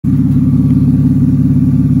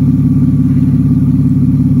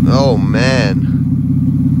Oh man.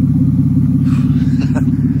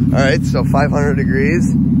 Alright, so 500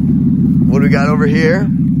 degrees. What do we got over here?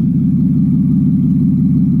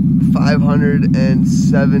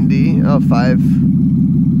 570, oh,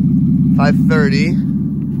 530.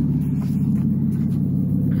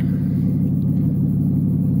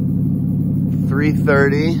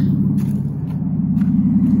 330.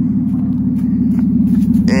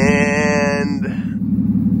 And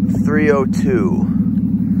 302.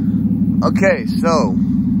 Okay, so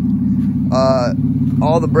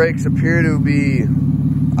all the brakes appear to be,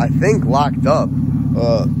 I think, locked up.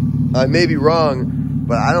 I may be wrong,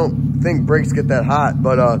 but I don't think brakes get that hot.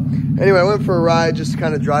 But anyway, I went for a ride just to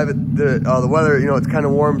kind of drive it. The weather, you know, it's kind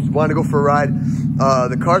of warm. Wanted to go for a ride.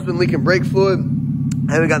 The car's been leaking brake fluid.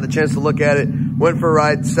 I haven't gotten the chance to look at it. Went for a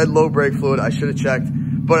ride, said low brake fluid. I should have checked.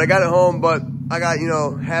 But I got it home, but I got, you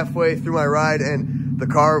know, halfway through my ride and the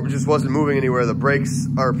car just wasn't moving anywhere. The brakes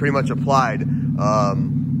are pretty much applied.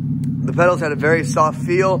 The pedals had a very soft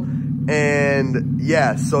feel, and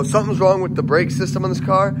yeah, so something's wrong with the brake system on this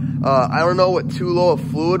car. I don't know what too low of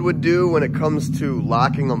fluid would do when it comes to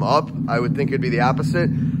locking them up. I would think it'd be the opposite.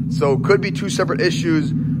 So could be two separate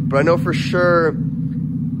issues, but I know for sure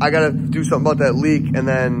I gotta do something about that leak. And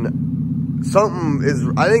then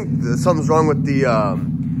I think something's wrong with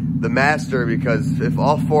the master, because if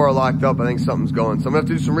all four are locked up, I think something's going. So I'm gonna have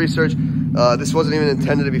to do some research. This wasn't even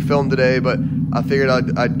intended to be filmed today, but I figured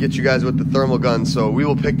I'd get you guys with the thermal gun. So we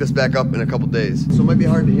will pick this back up in a couple days. So it might be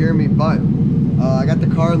hard to hear me, but I got the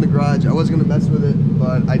car in the garage. I wasn't gonna mess with it,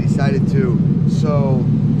 but I decided to. So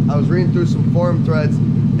I was reading through some forum threads,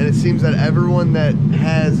 and it seems that everyone that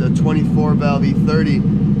has a 24 valve E30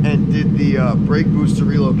 and did the brake booster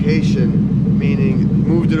relocation, meaning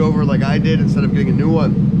moved it over like I did instead of getting a new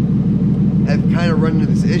one, have kind of run into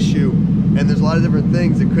this issue. And there's a lot of different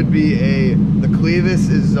things. It could be the clevis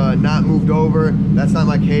is not moved over. That's not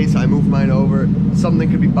my case. I moved mine over. Something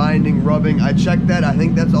could be binding, rubbing. I checked that. I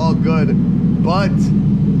think that's all good. But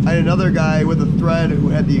I had another guy with a thread who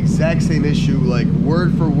had the exact same issue, like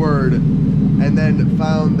word for word, and then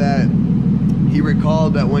found that he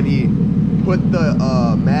recalled that when he put the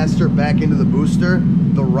master back into the booster,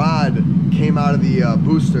 the rod came out of the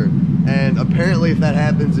booster. And apparently if that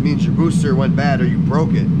happens, it means your booster went bad or you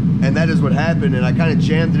broke it. And that is what happened, and I kind of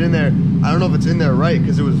jammed it in there. I don't know if it's in there right,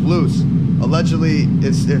 because it was loose. Allegedly,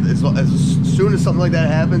 as soon as something like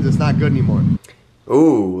that happens, it's not good anymore.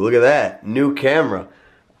 Ooh, look at that. New camera.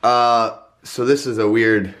 So this is a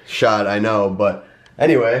weird shot, I know, but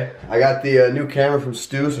anyway, I got the new camera from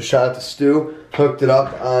Stu, so shout out to Stu. Hooked it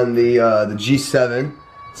up on the G7,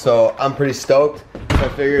 so I'm pretty stoked. So I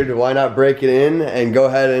figured, why not break it in and go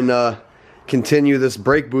ahead and continue this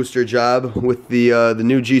brake booster job with the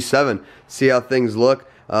new G7. See how things look.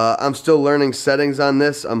 I'm still learning settings on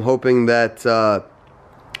this. I'm hoping that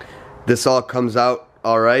this all comes out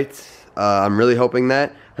all right. I'm really hoping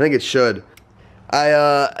that. I think it should.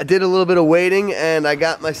 I did a little bit of waiting, and I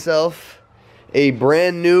got myself a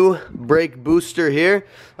brand new brake booster here.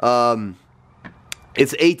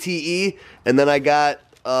 It's ATE, and then I got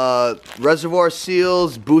reservoir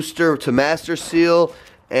seals, booster to master seal,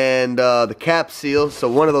 and the cap seal. So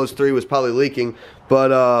one of those three was probably leaking.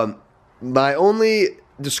 But my only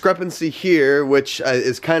discrepancy here, which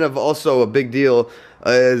is kind of also a big deal,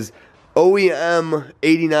 is OEM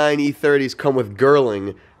 89 E30's come with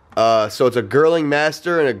Girling. So it's a Girling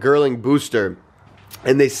master and a Girling booster.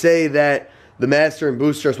 And they say that the master and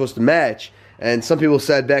booster are supposed to match. And some people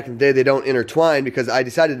said back in the day they don't intertwine, because I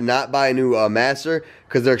decided to not buy a new master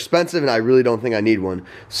because they're expensive and I really don't think I need one.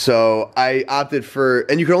 So I opted for,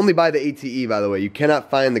 and you can only buy the ATE, by the way. You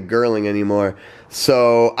cannot find the Girling anymore.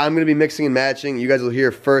 So I'm going to be mixing and matching. You guys will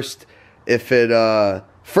hear first if it,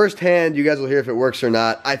 firsthand, you guys will hear if it works or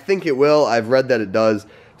not. I think it will. I've read that it does.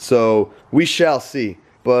 So we shall see.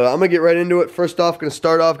 But I'm going to get right into it. First off, going to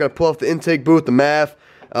start off, got to pull off the intake boot, the MAF,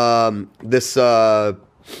 this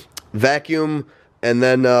vacuum, and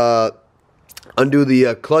then undo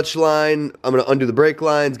the clutch line. I'm going to undo the brake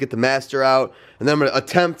lines, get the master out, and then I'm going to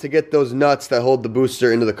attempt to get those nuts that hold the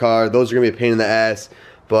booster into the car. Those are going to be a pain in the ass.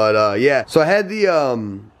 But yeah, so I had the,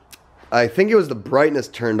 I think it was the brightness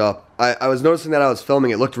turned up. I was noticing that I was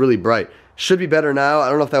filming, it looked really bright. Should be better now. I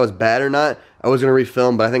don't know if that was bad or not. I was going to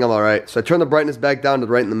refilm, but I think I'm alright. So I turned the brightness back down to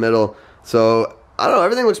right in the middle. So I don't know,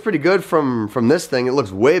 everything looks pretty good from this thing. It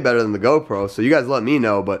looks way better than the GoPro, so you guys let me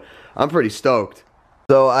know, but I'm pretty stoked.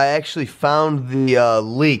 So I actually found the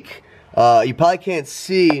leak. You probably can't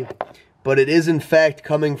see, but it is in fact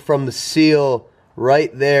coming from the seal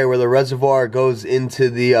right there where the reservoir goes into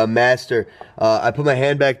the master. I put my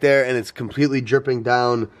hand back there and it's completely dripping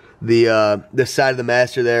down the side of the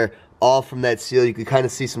master there, all from that seal. You can kind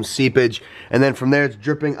of see some seepage, and then from there it's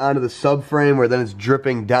dripping onto the subframe, where then it's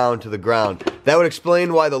dripping down to the ground. That would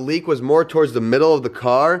explain why the leak was more towards the middle of the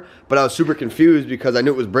car, but I was super confused because I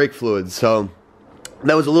knew it was brake fluid, so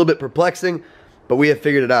that was a little bit perplexing, but we have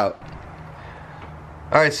figured it out.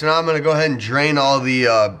 Alright, so now I'm going to go ahead and drain all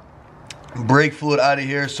the brake fluid out of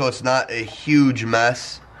here so it's not a huge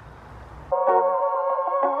mess.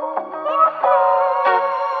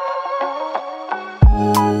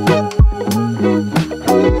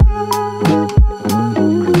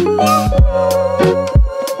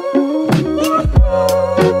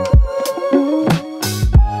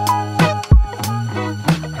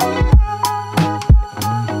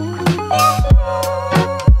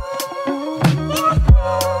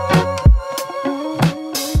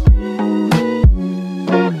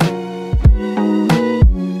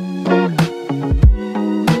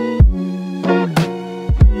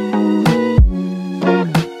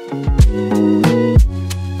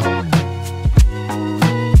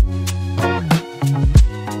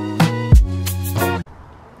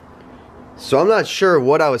 So I'm not sure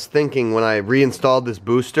what I was thinking when I reinstalled this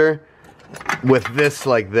booster with this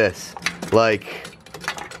like this. Like,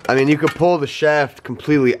 I mean, you could pull the shaft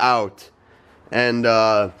completely out, and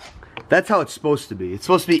that's how it's supposed to be. It's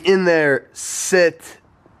supposed to be in there, sit,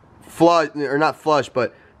 flush, or not flush,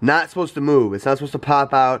 but not supposed to move. It's not supposed to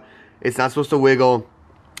pop out. It's not supposed to wiggle.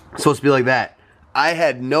 It's supposed to be like that. I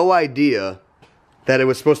had no idea that it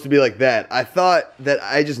was supposed to be like that. I thought that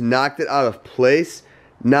I just knocked it out of place,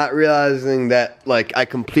 not realizing that, like, I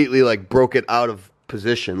completely, like, broke it out of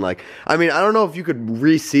position. Like, I mean, I don't know if you could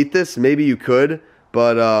reseat this. Maybe you could,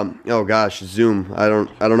 but oh gosh, zoom. I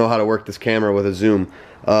don't know how to work this camera with a zoom.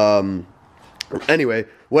 Anyway,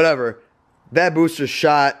 whatever. That booster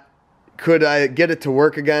shot. Could I get it to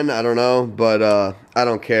work again? I don't know, but I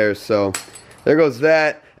don't care. So there goes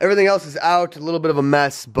that. Everything else is out. A little bit of a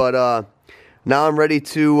mess, but now I'm ready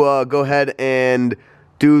to go ahead and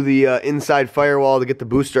do the inside firewall to get the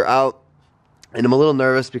booster out. And I'm a little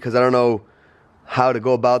nervous because I don't know how to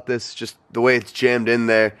go about this, just the way it's jammed in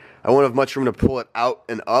there. I won't have much room to pull it out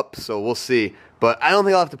and up, so we'll see. But I don't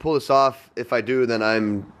think I'll have to pull this off. If I do, then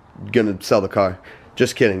I'm going to sell the car.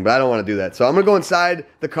 Just kidding, but I don't want to do that. So I'm going to go inside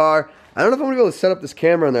the car. I don't know if I'm going to be able to set up this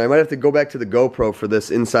camera in there. I might have to go back to the GoPro for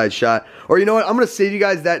this inside shot. Or you know what? I'm going to save you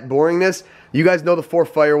guys that boringness. You guys know the 4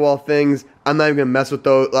 firewall things. I'm not even going to mess with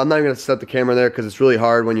those. I'm not even going to set the camera in there because it's really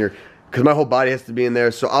hard when you're, because my whole body has to be in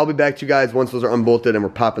there. So I'll be back to you guys once those are unbolted and we're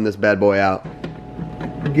popping this bad boy out.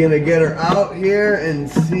 I'm going to get her out here and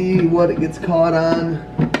see what it gets caught on.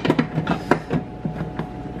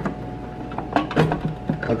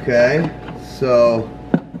 Okay, so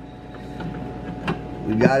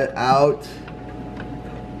we got it out,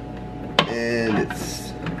 and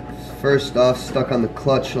it's first off stuck on the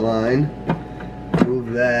clutch line.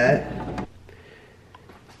 Move that.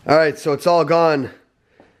 Alright, so it's all gone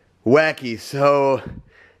wacky. So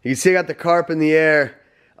you can see I got the carp in the air.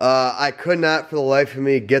 I could not for the life of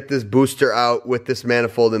me get this booster out with this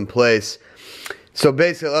manifold in place. So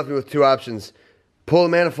basically it left me with 2 options. Pull the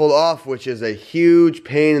manifold off, which is a huge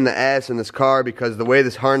pain in the ass in this car because the way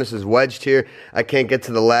this harness is wedged here, I can't get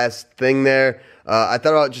to the last thing there. I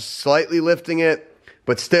thought about just slightly lifting it,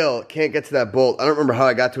 but still can't get to that bolt. I don't remember how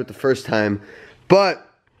I got to it the first time, but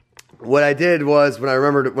what I did was, when I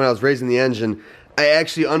remembered when I was raising the engine, I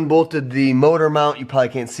actually unbolted the motor mount. You probably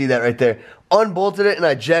can't see that right there. Unbolted it and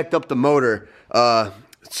I jacked up the motor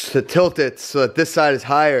to tilt it so that this side is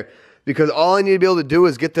higher. Because all I need to be able to do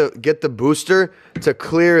is get the booster to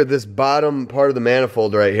clear this bottom part of the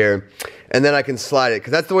manifold right here, and then I can slide it.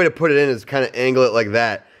 Because that's the way to put it in, is kind of angle it like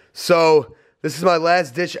that. So this is my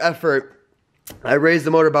last ditch effort. I raised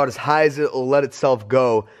the motor about as high as it will let itself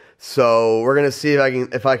go. So we're gonna see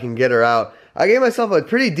if I can get her out. I gave myself a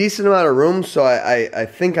pretty decent amount of room, so I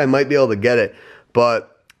think I might be able to get it.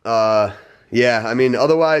 But yeah, I mean,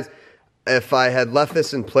 otherwise, if I had left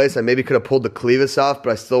this in place, I maybe could have pulled the clevis off,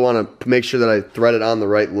 but I still want to make sure that I thread it on the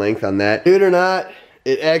right length on that. Believe it or not,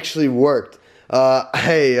 it actually worked.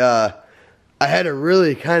 I had to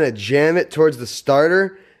really kind of jam it towards the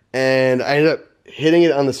starter, and I ended up hitting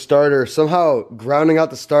it on the starter, somehow grounding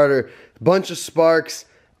out the starter, bunch of sparks.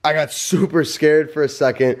 I got super scared for a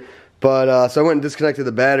second, but so I went and disconnected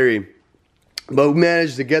the battery, but we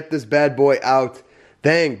managed to get this bad boy out.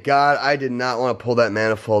 Thank God I did not want to pull that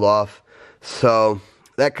manifold off. So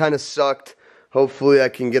that kind of sucked. Hopefully I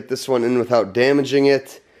can get this one in without damaging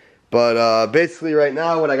it. But basically right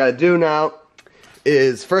now what I got to do now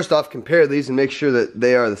is first off compare these and make sure that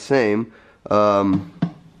they are the same.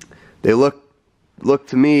 They look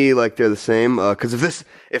to me like they're the same, because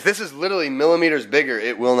if this is literally millimeters bigger,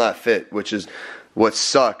 it will not fit, which is what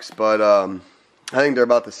sucks. But I think they're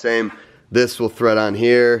about the same. This will thread on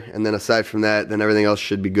here, and then aside from that, then everything else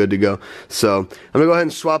should be good to go. So I'm gonna go ahead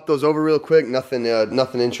and swap those over real quick. Nothing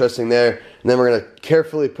interesting there. And then we're gonna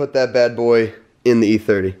carefully put that bad boy in the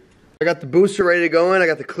E30. I got the booster ready to go in. I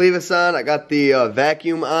got the clevis on. I got the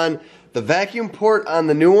vacuum on. The vacuum port on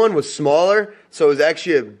the new one was smaller, so it was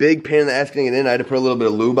actually a big pain in the ass getting it in. I had to put a little bit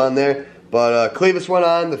of lube on there. But clevis went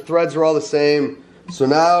on. The threads are all the same. So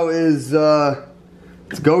now is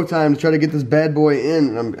it's go time to try to get this bad boy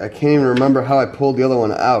in. I can't even remember how I pulled the other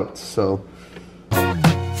one out. So.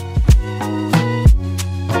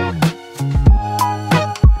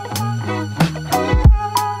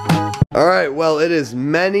 Alright, well, it is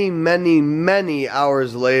many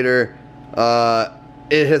hours later.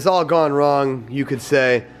 It has all gone wrong, you could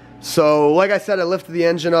say. So, like I said, I lifted the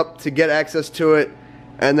engine up to get access to it.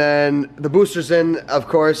 And then the booster's in, of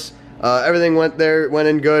course. Everything went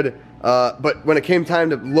in good. But when it came time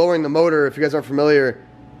to lowering the motor, if you guys aren't familiar,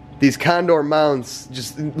 these Condor mounts,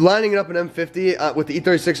 just lining it up in M50 with the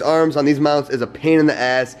E36 arms on these mounts is a pain in the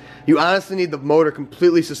ass. You honestly need the motor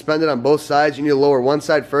completely suspended on both sides. You need to lower one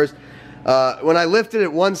side first. When I lifted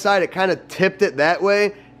it one side, it kind of tipped it that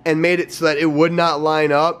way and made it so that it would not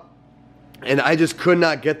line up. And I just could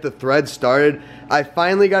not get the thread started. I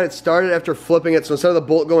finally got it started after flipping it. So instead of the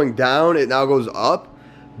bolt going down, it now goes up.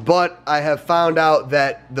 But I have found out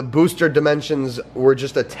that the booster dimensions were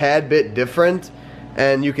just a tad bit different.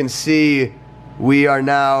 And you can see we are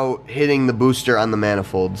now hitting the booster on the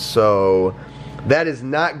manifold. So that is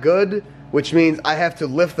not good, which means I have to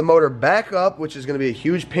lift the motor back up, which is going to be a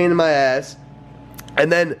huge pain in my ass.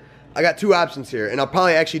 And then I got two options here, and I'll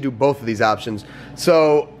probably actually do both of these options.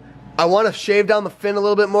 So I want to shave down the fin a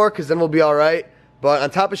little bit more, because then we'll be all right. But on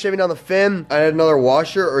top of shaving down the fin, I had another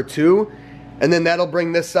washer or two, and then that'll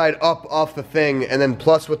bring this side up off the thing, and then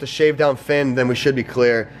plus with the shave down fin, then we should be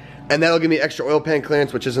clear. And that'll give me extra oil pan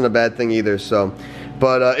clearance, which isn't a bad thing either. So,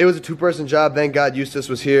 but it was a two-person job. Thank God Eustace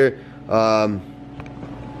was here.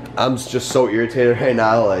 I'm just so irritated right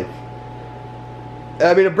now. Like,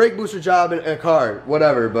 I mean, a brake booster job in a car,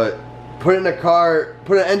 whatever, but put an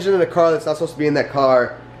engine in a car that's not supposed to be in that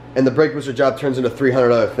car, and the brake booster job turns into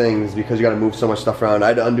 300 other things because you got to move so much stuff around. I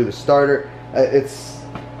had to undo the starter. It's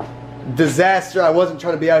disaster. I wasn't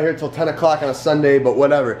trying to be out here until 10 o'clock on a Sunday, but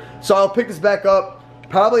whatever. So I'll pick this back up.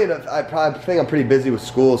 Probably, I probably think I'm pretty busy with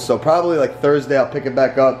school, so probably like Thursday I'll pick it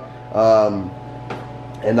back up,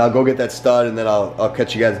 and I'll go get that stud, and then I'll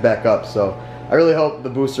catch you guys back up. So I really hope the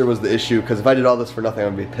booster was the issue, because if I did all this for nothing,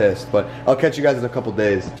 I'm gonna be pissed. But I'll catch you guys in a couple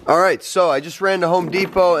days. All right, so I just ran to Home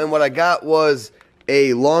Depot, and what I got was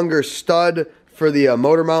a longer stud for the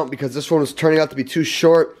motor mount, because this one was turning out to be too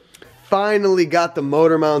short. Finally got the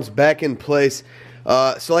motor mounts back in place.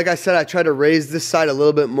 So like I said, I tried to raise this side a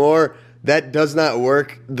little bit more. That does not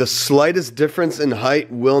work. The slightest difference in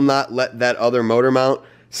height will not let that other motor mount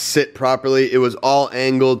sit properly. It was all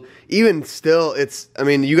angled. Even still, I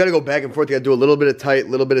mean, you got to go back and forth. You got to do a little bit of tight,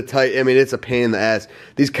 little bit of tight. I mean, it's a pain in the ass.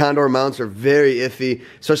 These Condor mounts are very iffy,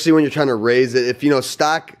 especially when you're trying to raise it. If you know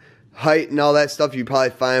stock height and all that stuff, you're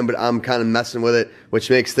probably fine, but I'm kind of messing with it,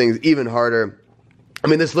 which makes things even harder. I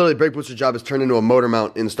mean, this literally brake booster job has turned into a motor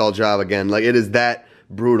mount install job again. Like, it is that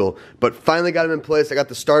brutal. But finally got them in place. I got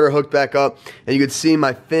the starter hooked back up, and you can see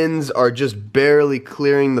my fins are just barely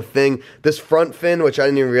clearing the thing. This front fin, which I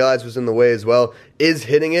didn't even realize was in the way as well, is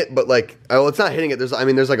hitting it, but like, well, it's not hitting it. There's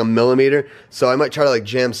like a millimeter, so I might try to like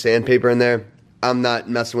jam sandpaper in there. I'm not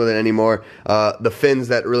messing with it anymore. The fins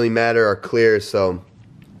that really matter are clear, so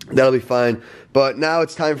that'll be fine. But now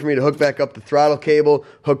it's time for me to hook back up the throttle cable,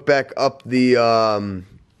 hook back up the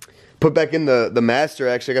put back in the master.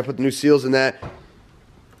 Actually, I gotta put the new seals in that.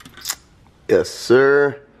 Yes,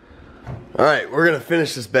 sir. All right, we're gonna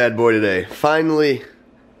finish this bad boy today. Finally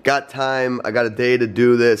got time. I got a day to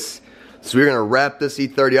do this. So we're gonna wrap this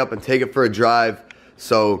E30 up and take it for a drive.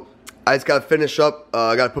 So I just gotta finish up.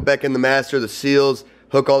 I gotta put back in the master, the seals,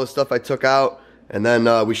 hook all the stuff I took out, and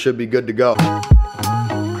then we should be good to go.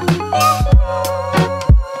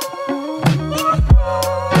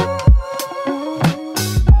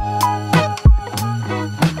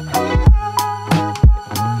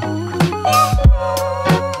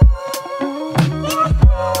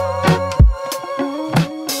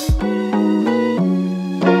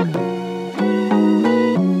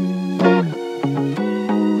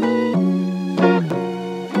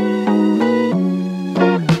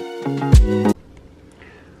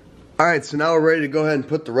 Alright, so now we're ready to go ahead and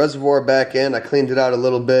put the reservoir back in. I cleaned it out a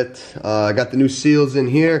little bit. I got the new seals in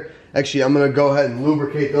here. Actually, I'm going to go ahead and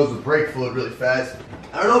lubricate those with brake fluid really fast.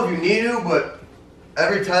 I don't know if you need to, but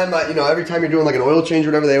every time you're doing like an oil change or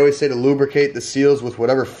whatever, they always say to lubricate the seals with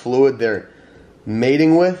whatever fluid they're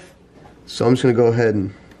mating with. So I'm just going to go ahead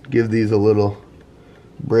and give these a little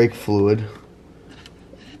brake fluid.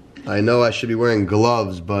 I know I should be wearing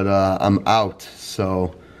gloves, but I'm out,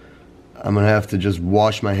 so I'm going to have to just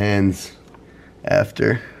wash my hands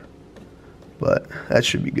after. But that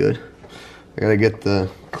should be good. I got to get the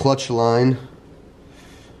clutch line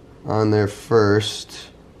on there first.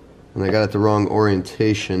 And I got it the wrong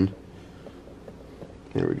orientation.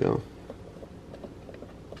 There we go.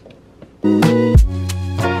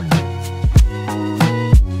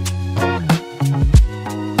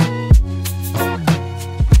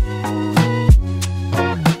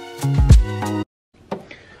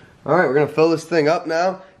 Alright, we're going to fill this thing up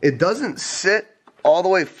now. It doesn't sit all the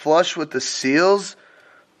way flush with the seals,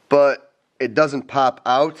 but it doesn't pop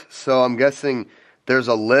out. So I'm guessing there's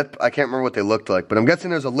a lip. I can't remember what they looked like, but I'm guessing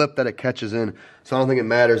there's a lip that it catches in. So I don't think it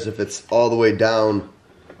matters if it's all the way down.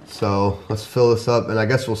 So let's fill this up, and I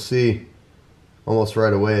guess we'll see almost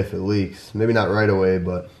right away if it leaks. Maybe not right away,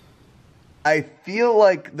 but I feel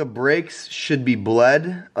like the brakes should be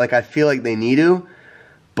bled. Like I feel like they need to.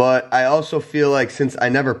 But I also feel like since I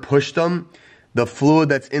never pushed them, the fluid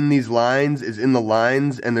that's in these lines is in the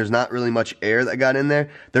lines, and there's not really much air that got in there.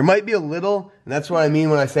 There might be a little, and that's what I mean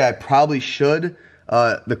when I say I probably should.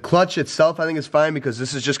 The clutch itself I think is fine because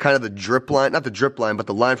this is just kind of the drip line, not the drip line, but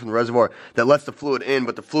the line from the reservoir that lets the fluid in,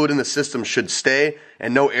 but the fluid in the system should stay,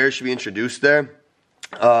 and no air should be introduced there.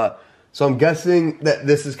 So I'm guessing that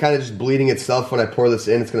this is kind of just bleeding itself when I pour this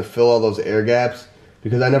in. It's going to fill all those air gaps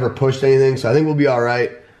because I never pushed anything, so I think we'll be all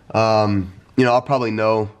right. You know, I'll probably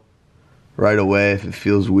know right away if it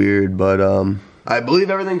feels weird, but I believe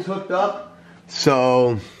everything's hooked up,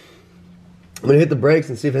 so I'm gonna hit the brakes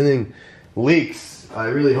and see if anything leaks. I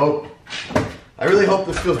really hope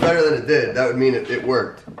this feels better than it did. That would mean it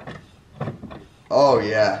worked. Oh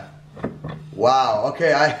yeah, wow.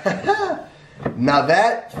 Okay, now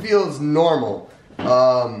that feels normal.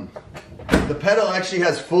 The pedal actually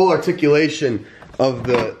has full articulation of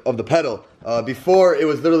the pedal. Before, it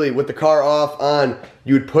was literally with the car off, on,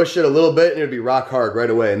 you would push it a little bit and it would be rock hard right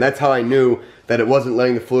away. And that's how I knew that it wasn't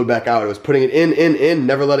letting the fluid back out. It was putting it in,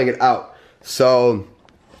 never letting it out. So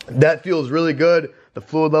that feels really good. The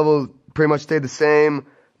fluid level pretty much stayed the same.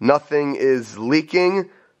 Nothing is leaking.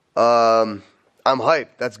 I'm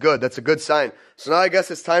hyped. That's good. That's a good sign. So now I guess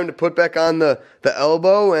it's time to put back on the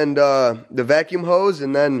elbow and the vacuum hose,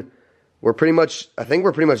 and then I think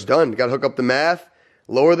we're pretty much done. Got to hook up the math.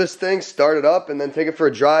 Lower this thing, start it up, and then take it for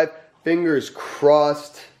a drive. Fingers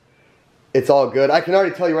crossed, it's all good. I can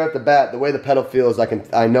already tell you right off the bat, the way the pedal feels,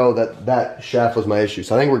 I know that shaft was my issue.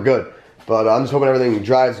 So I think we're good. But I'm just hoping everything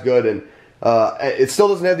drives good. And it still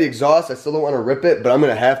doesn't have the exhaust. I still don't want to rip it, but I'm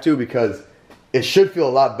going to have to because it should feel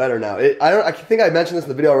a lot better now. I think I mentioned this in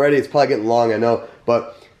the video already. It's probably getting long, I know.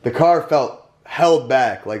 But the car felt held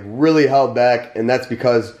back, like really held back. And that's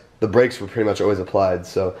because the brakes were pretty much always applied.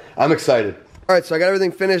 So I'm excited. Alright, so I got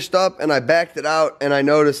everything finished up and I backed it out and I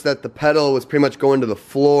noticed that the pedal was pretty much going to the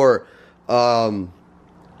floor. It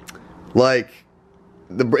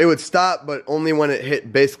would stop, but only when it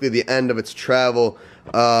hit basically the end of its travel.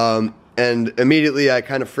 And immediately I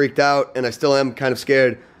kind of freaked out, and I still am kind of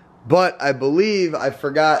scared. But I believe I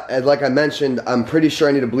forgot, and like I mentioned, I'm pretty sure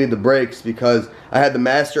I need to bleed the brakes because I had the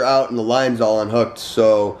master out and the lines all unhooked.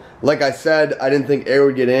 So, like I said, I didn't think air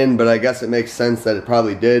would get in, but I guess it makes sense that it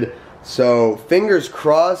probably did. So fingers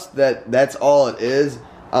crossed that that's all it is.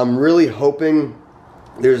 I'm really hoping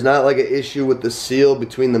there's not like an issue with the seal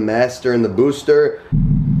between the master and the booster.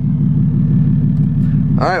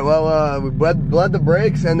 Alright, well we bled the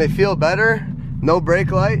brakes and they feel better. No brake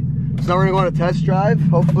light. So now we're gonna go on a test drive.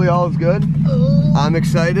 Hopefully all is good. I'm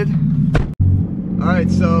excited. Alright,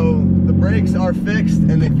 so the brakes are fixed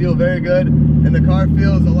and they feel very good. And the car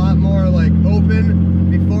feels a lot more like open.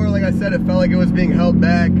 Before, like I said, it felt like it was being held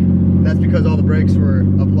back. That's because all the brakes were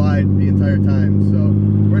applied the entire time. So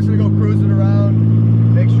we're just gonna go cruising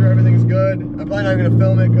around, make sure everything's good. I'm probably not gonna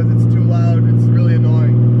film it because it's too loud. It's really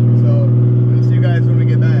annoying. So we'll see you guys when we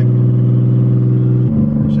get back.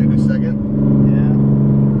 Should I do second?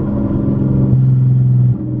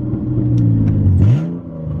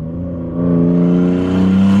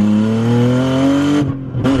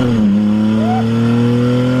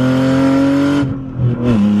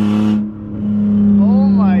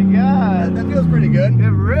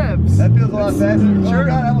 Sure. Oh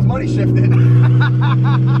God, I almost money shifted.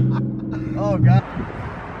 Oh God.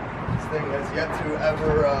 thing has yet to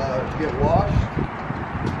ever get washed.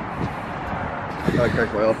 I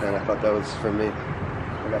cracked my oil pan. I thought that was for me.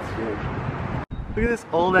 I got scared. Look at this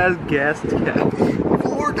old ass gas tap.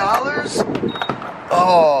 $4?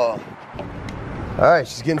 Oh. Alright,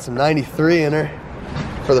 she's getting some 93 in her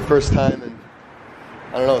for the first time. And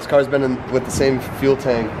I don't know, this car's been with the same fuel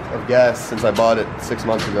tank of gas since I bought it 6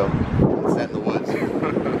 months ago. It's sat in the woods.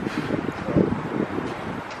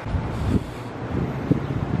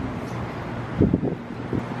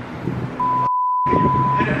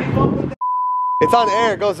 It's on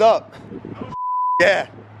air, it goes up. Yeah.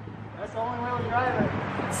 That's the only way it'll drive it.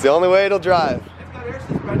 It's the only way it'll drive. It's got air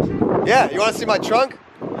suspension? Yeah, you want to see my trunk?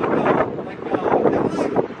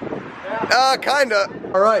 Kinda.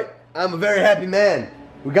 Alright, I'm a very happy man.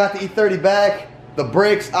 We got the E30 back. The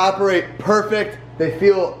brakes operate perfect. They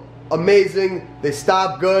feel amazing. They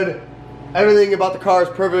stop good. Everything about the car is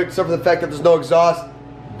perfect except for the fact that there's no exhaust.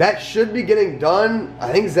 That should be getting done.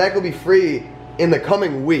 I think Zach will be free in the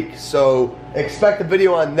coming week. So expect a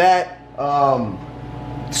video on that.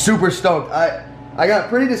 Super stoked. I got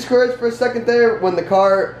pretty discouraged for a second there when the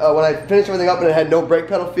car, when I finished everything up and it had no brake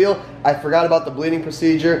pedal feel. I forgot about the bleeding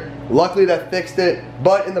procedure. Luckily that fixed it,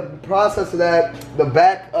 but in the process of that, the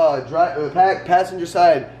back passenger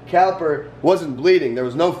side caliper wasn't bleeding. There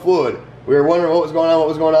was no fluid. We were wondering what was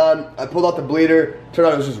going on, I pulled out the bleeder, turned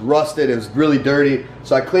out it was just rusted, it was really dirty.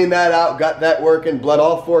 So I cleaned that out, got that working, bled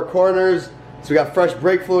all 4 corners, so we got fresh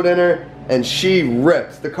brake fluid in her, and she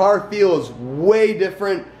rips. The car feels way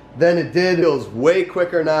different than it did. It feels way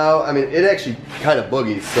quicker now. I mean, it actually kind of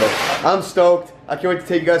boogies, so I'm stoked. I can't wait to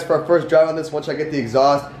take you guys for our first drive on this once I get the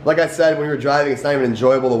exhaust. Like I said, when we were driving, it's not even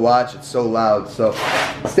enjoyable to watch. It's so loud. So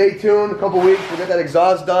stay tuned. A couple weeks, we'll get that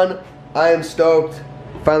exhaust done. I am stoked.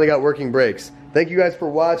 Finally got working brakes. Thank you guys for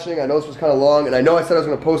watching. I know this was kind of long, and I know I said I was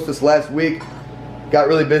going to post this last week. Got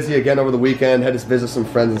really busy again over the weekend. Had to visit some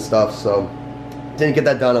friends and stuff, so didn't get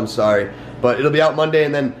that done. I'm sorry. But it'll be out Monday,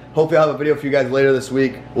 and then hopefully I'll have a video for you guys later this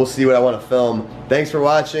week. We'll see what I want to film. Thanks for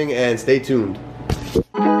watching, and stay tuned.